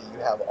Body, you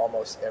have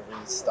almost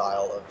every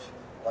style of,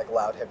 like,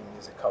 loud, heavy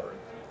music covered.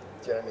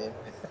 Do you know what I mean?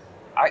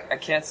 I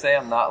can't say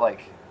I'm not,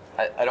 like,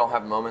 I don't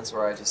have moments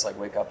where I just, like,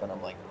 wake up and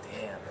I'm like,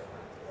 damn,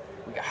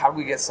 how did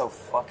we get so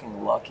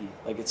fucking lucky?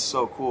 Like, it's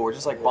so cool. We're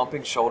just, like,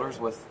 bumping shoulders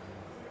with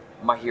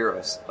my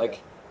heroes.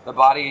 Like, the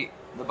Body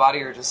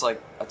are just,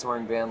 like, a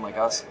touring band like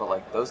us, but,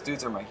 like, those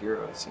dudes are my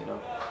heroes, you know?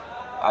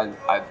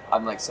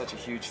 I'm like, such a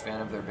huge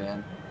fan of their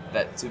band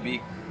that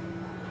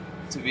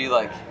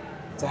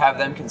to have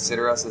them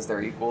consider us as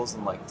their equals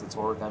and, like, to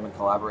tour with them and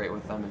collaborate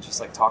with them and just,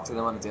 like, talk to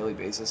them on a daily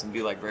basis and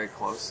be, like, very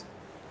close.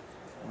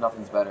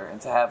 Nothing's better. And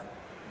to have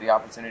the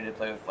opportunity to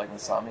play with, like,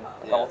 Masami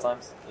a couple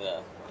times. Yeah.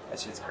 That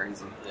shit's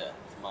crazy. Yeah.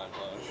 It's mind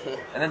blowing.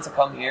 And then to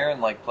come here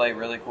and, like, play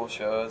really cool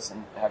shows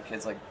and have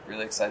kids, like,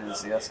 really excited to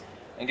see us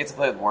and get to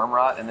play with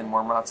Wormrot, and then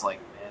Wormrot's like,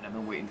 man, I've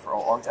been waiting for a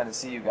long time to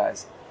see you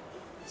guys.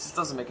 It just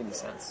doesn't make any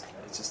sense.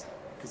 It's just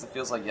because it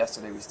feels like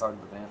yesterday we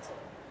started the band.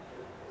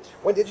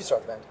 When did you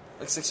start the band?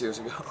 Like 6 years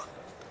ago.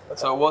 Okay.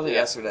 So it wasn't Yeah.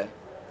 yesterday.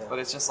 Yeah. But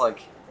it's just like,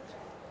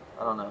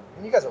 I don't know.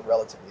 And you guys are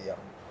relatively young.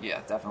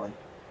 Yeah, definitely.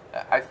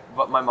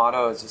 But my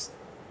motto has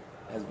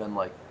been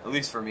like, at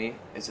least for me,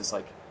 it's just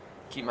like,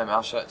 keep my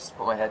mouth shut, just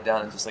put my head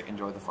down and just like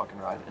enjoy the fucking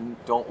ride. And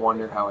don't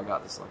wonder how I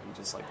got this lucky.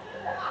 Just like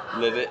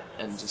live it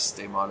and just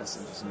stay modest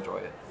and just enjoy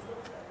it.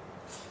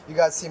 You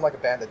guys seem like a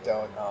band that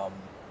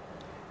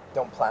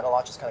don't plan a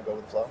lot, just kind of go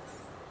with the flow.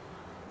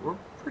 We're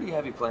pretty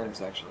heavy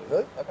planners actually.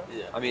 Really? Okay.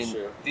 Yeah. I mean,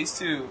 sure. these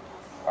two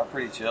are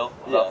pretty chill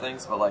about Yeah.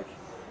 things, but like,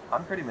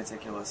 I'm pretty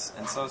meticulous,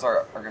 and so is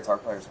our guitar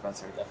player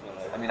Spencer.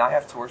 Definitely. I mean, I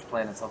have tours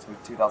planned until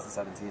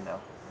 2017 now.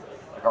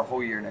 Like, our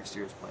whole year next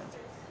year is planned.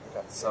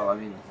 Okay. So, I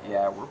mean,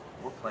 yeah, we're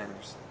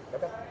planners.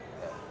 Okay.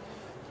 Yeah.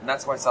 And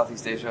that's why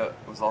Southeast Asia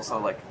was also,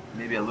 like,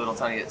 maybe a little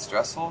tiny bit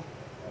stressful,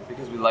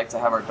 because we like to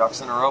have our ducks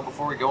in a row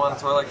before we go on a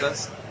tour like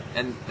this,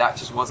 and that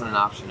just wasn't an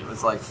option. It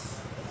was like,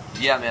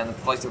 yeah, man, the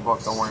flights are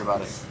booked, don't worry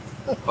about it.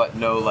 But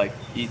no, like,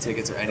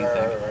 e-tickets or anything.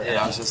 Right. And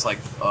I was just like,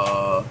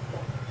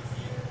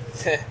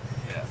 Yeah.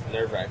 Yeah.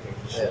 Nerve-wracking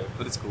for sure. Yeah.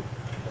 But it's cool.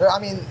 I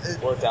mean,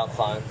 Worked out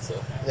fine, so.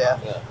 yeah.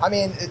 Yeah. I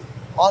mean, it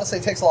honestly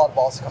takes a lot of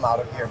balls to come out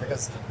of here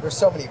because there's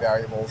so many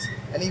variables,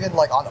 and even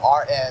like on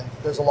our end,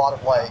 there's a lot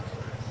of like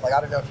I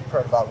don't know if you've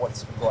heard about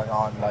what's been going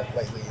on like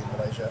lately in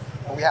Malaysia,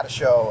 but we had a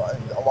show,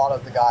 and a lot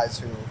of the guys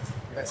who you're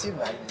gonna see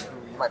tonight,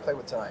 who you might play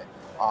with tonight,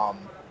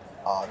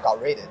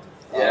 got raided,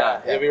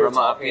 Yeah, we were Roma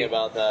talking Api.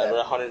 about that.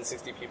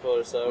 160 people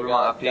or so Roma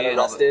got Api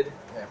arrested.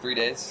 3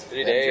 days.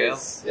 3 in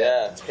days. jail.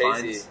 Yeah, it's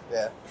crazy. Fines.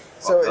 Yeah.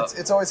 So Fucked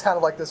it's always kind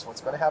of like this.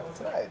 What's going to happen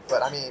tonight?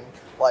 But I mean,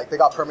 like they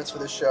got permits for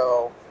this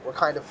show. We're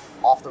kind of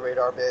off the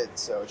radar a bit,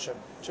 so it should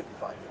be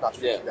fine. Not to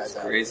freak you guys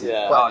out. Crazy.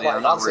 Yeah. Oh, But, yeah,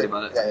 I'm not honestly, worried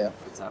about it. Yeah,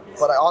 yeah. It's happening.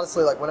 But I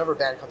honestly, like, whenever a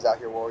band comes out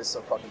here, we're always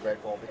so fucking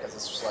grateful because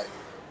it's just like,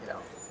 you know,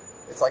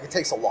 it's like it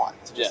takes a lot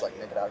to just like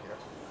make it out here.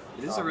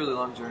 It is a really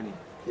long journey.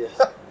 Yeah.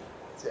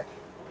 Yeah.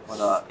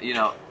 But you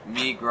know,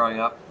 me growing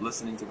up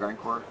listening to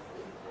grindcore,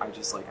 I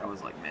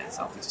was like, man,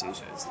 Southeast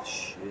Asia is the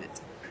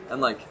shit.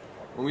 And like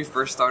when we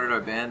first started our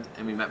band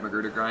and we met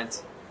Magruder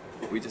Grinds,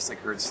 we just like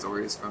heard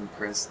stories from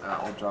Chris,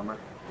 old drummer,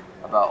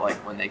 about like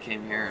when they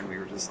came here, and we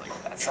were just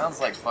like, that sounds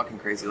like fucking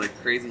crazy, like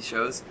crazy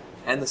shows.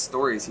 And the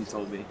stories he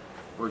told me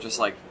were just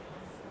like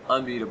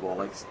unbeatable,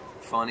 like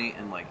funny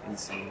and like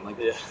insane. Like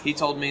he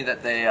told me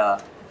that they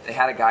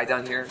had a guy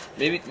down here,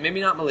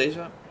 maybe not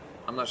Malaysia,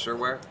 I'm not sure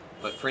where,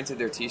 but printed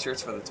their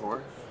T-shirts for the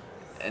tour,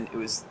 and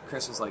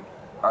Chris was like,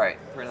 all right,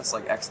 print us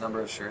like X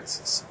number of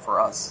shirts for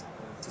us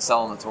to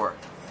sell on the tour.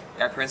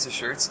 Guy prints the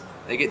shirts.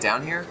 They get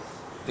down here.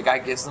 The guy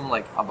gives them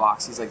like a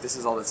box. He's like, this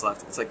is all that's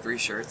left. It's like 3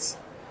 shirts,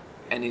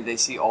 and they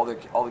see all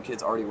the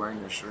kids already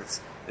wearing their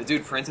shirts. The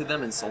dude printed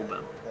them and sold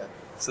them,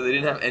 so they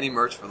didn't have any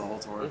merch for the whole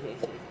tour.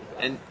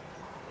 And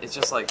it's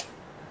just like,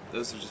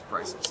 those are just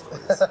priceless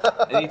stories.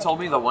 And he told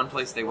me the one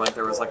place they went,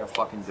 there was like a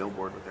fucking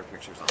billboard with their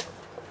pictures on them.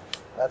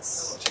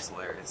 Which is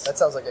hilarious. That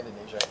sounds like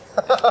Indonesia.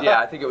 Yeah,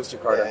 I think it was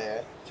Jakarta.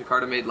 Yeah.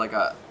 Jakarta made like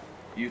a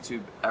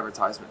YouTube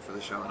advertisement for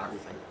the show and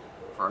everything,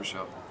 for our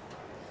show.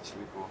 It should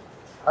be cool.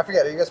 I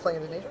forget, are you guys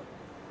playing Indonesia?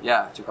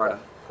 Yeah, Jakarta.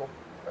 Cool.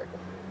 Very cool.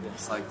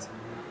 It's like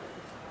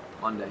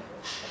Monday.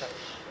 Okay.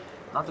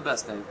 Not the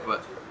best day,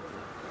 but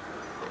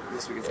at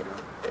least we get to go.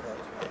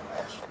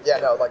 Yeah,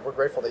 no, like we're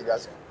grateful that you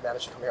guys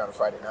managed to come here on a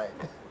Friday night.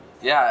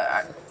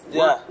 Yeah,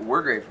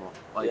 we're grateful.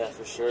 Like, yeah,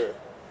 for sure.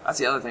 That's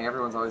the other thing.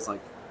 Everyone's always like,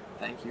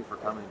 thank you for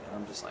coming. And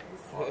I'm just like,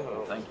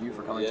 fuck, thank you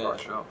for coming to our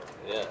show.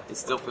 Yeah. It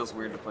still feels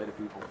weird to play to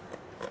people.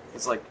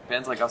 It's like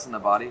bands like us in the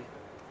body.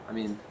 I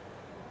mean,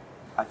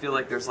 I feel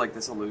like there's like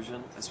this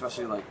illusion,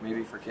 especially like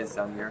maybe for kids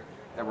down here,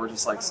 that we're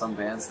just like some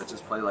bands that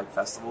just play like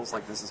festivals,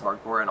 like This Is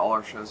Hardcore, and all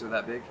our shows are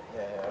that big.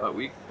 Yeah. But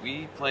we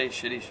play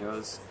shitty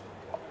shows.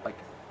 Like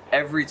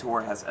every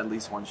tour has at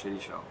least one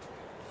shitty show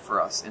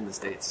for us in the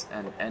States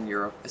and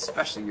Europe,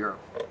 especially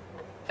Europe.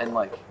 And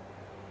like,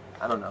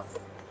 I don't know.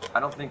 I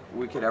don't think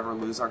we could ever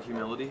lose our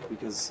humility,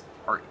 because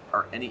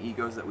our any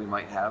egos that we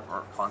might have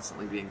are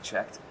constantly being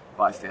checked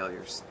by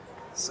failures.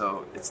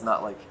 So it's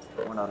not like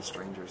we're not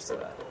strangers to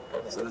that.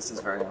 So this is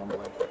very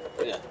humbling.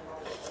 Yeah.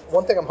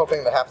 One thing I'm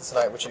hoping that happens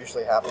tonight, which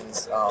usually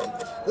happens,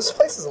 this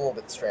place is a little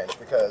bit strange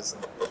because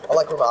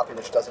unlike Ramapi,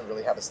 which doesn't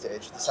really have a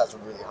stage, this has a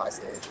really high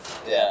stage.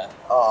 Yeah.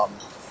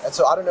 And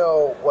so I don't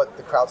know what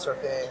the crowd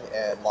surfing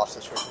and mosh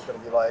situation is going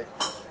to be like.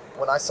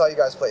 When I saw you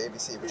guys play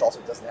ABC, which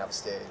also doesn't have a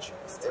stage,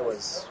 it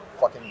was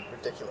fucking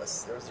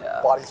ridiculous. There was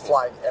bodies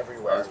flying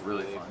everywhere. That was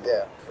really fun.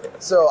 Yeah.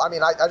 So, I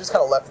mean, I just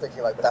kind of left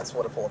thinking, like, that's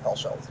what a Full of Hell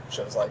show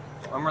is like.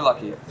 When we're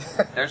lucky.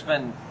 There's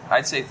been,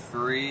 I'd say,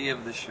 3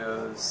 of the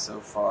shows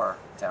so far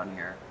down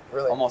here.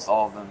 Really? Almost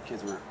all of them.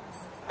 Kids were...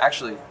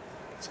 Actually,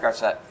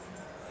 scratch that.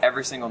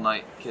 Every single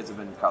night, kids have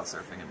been crowd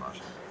surfing and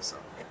moshing. So,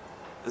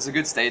 it's a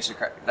good stage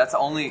to... That's the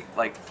only,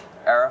 like,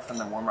 Arif and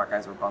the Warmark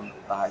guys were bummed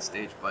the high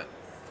stage, but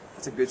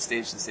it's a good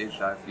stage to stage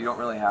dive. You don't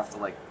really have to,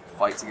 like,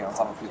 fight to get on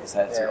top of people's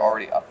heads. You're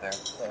already up there.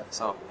 Yeah.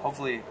 So,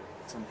 hopefully,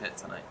 some hit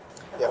tonight.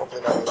 Yeah,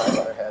 hopefully nothing lands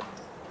on their head.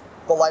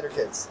 The lighter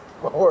kids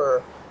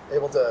were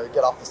able to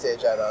get off the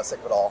stage at Sick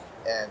of It All,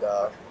 and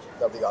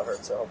nobody got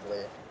hurt, so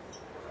hopefully...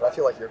 But I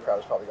feel like your crowd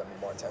is probably going to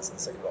be more intense than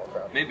the Sick of It All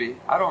crowd. Maybe.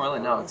 I don't really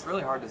know. It's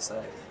really hard to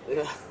say.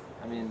 Yeah.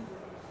 I mean,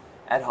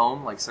 at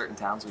home, like certain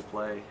towns we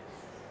play,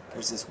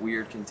 there's this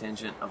weird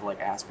contingent of like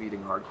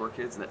ass-beating hardcore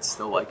kids that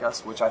still like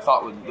us, which I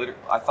thought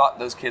I thought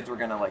those kids were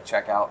going to like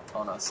check out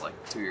on us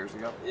like 2 years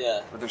ago.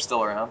 Yeah. But they're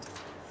still around.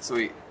 So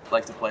we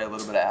like to play a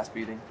little bit of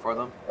ass-beating for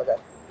them. Okay.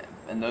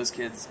 And those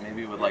kids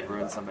maybe would like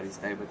ruin somebody's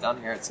day, but down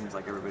here it seems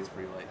like everybody's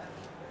pretty light.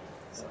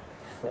 So.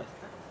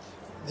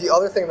 The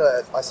other thing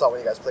that I saw when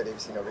you guys played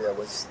ABC No Rio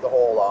was the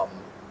whole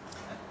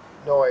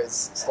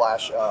noise /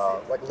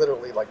 like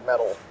literally like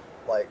metal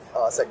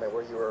segment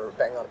where you were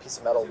banging on a piece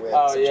of metal with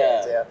some chains.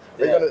 Yeah.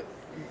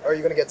 Are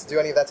you gonna get to do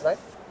any of that tonight?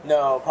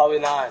 No, probably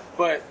not.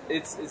 But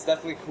it's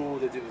definitely cool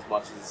to do as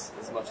much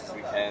as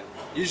we can.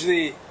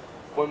 Usually,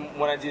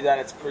 when I do that,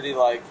 it's pretty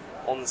like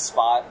on the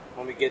spot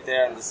when we get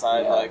there and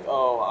decide like,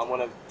 oh, I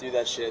want to do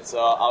that shit, so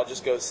I'll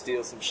just go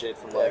steal some shit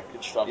from like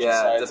construction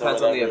sites. Yeah, it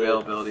depends on the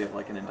availability of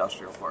like an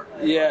industrial park.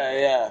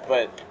 Yeah,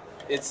 but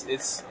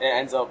it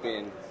ends up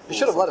being cool. You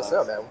should have let us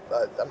know, man.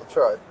 I'm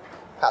sure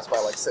I passed by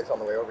like 6 on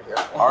the way over here.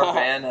 Our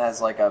van has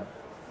like a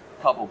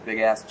couple big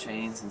ass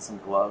chains and some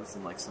gloves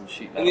and like some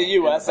sheet metal. In the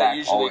U.S., I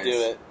usually always. do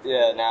it.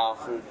 Yeah, now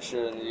for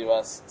sure in the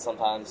U.S.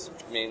 sometimes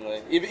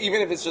mainly,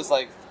 even if it's just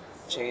like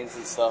chains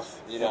and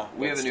stuff, you know.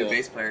 We have a new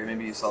bass player.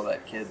 Maybe you saw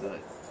that kid,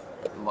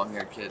 the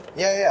long-haired kid.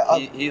 Yeah.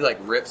 He like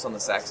rips on the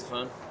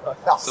saxophone.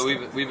 So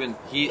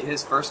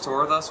his first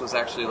tour with us was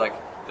actually like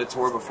the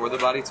tour before the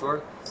Body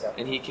tour,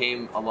 and he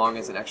came along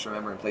as an extra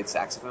member and played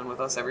saxophone with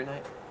us every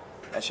night.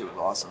 That shit was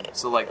awesome.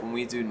 So like when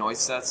we do noise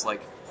sets,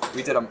 like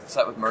we did a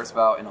set with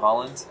Merzbow in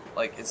Holland,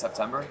 like in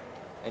September,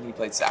 and he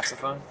played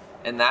saxophone.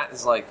 And that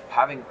is like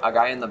having a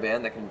guy in the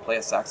band that can play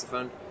a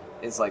saxophone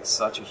is like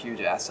such a huge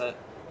asset.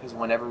 Because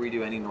whenever we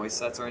do any noise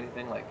sets or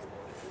anything, like,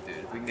 dude,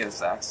 if we can get a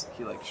sax,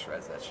 he like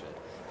shreds that shit.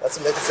 That's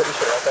some Mixtape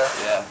shit right there.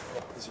 Yeah,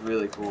 it's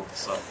really cool.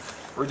 So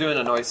we're doing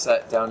a noise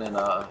set down in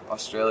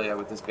Australia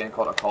with this band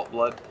called Occult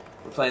Blood.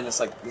 We're playing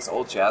this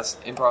old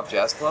improv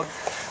jazz club,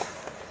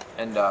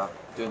 and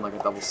doing like a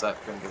double set.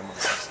 We're gonna get them on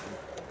the saxophone.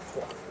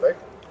 Cool. Right?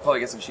 Probably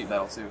get some sheet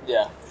metal too.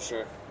 Yeah, for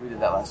sure. We did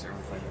that last year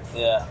when we played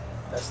here. Yeah.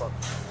 Excellent.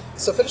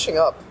 So finishing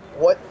up,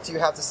 what do you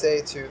have to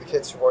say to the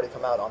kids who've already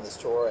come out on this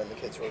tour and the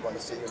kids who are going to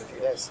see you in a few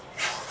days?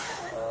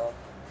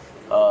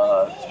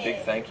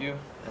 Big thank you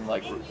and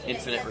like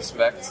infinite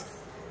respect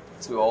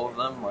to all of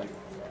them. Like,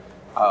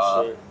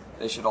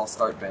 they should all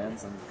start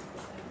bands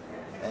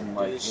and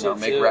like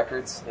make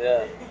records.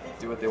 Yeah.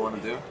 Do what they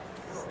want to do.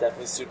 It's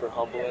definitely super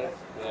humbling.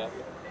 Yeah.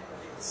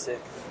 It's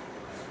sick.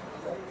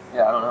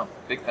 Yeah, I don't know.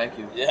 Big thank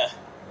you. Yeah.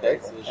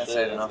 Thanks. Can't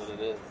say it enough. What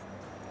it is.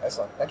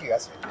 Excellent. Thank you,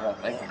 guys. Yeah,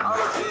 thank you.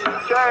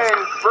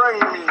 Chains bring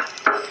me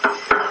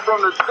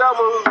from the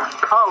devil's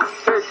house,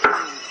 take me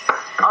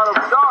out of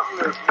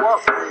darkness,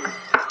 walk me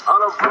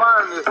out of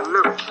blindness,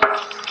 lift me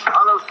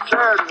out of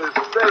sadness,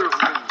 save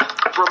me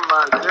from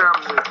my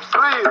damnness.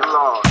 Please,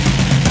 Lord.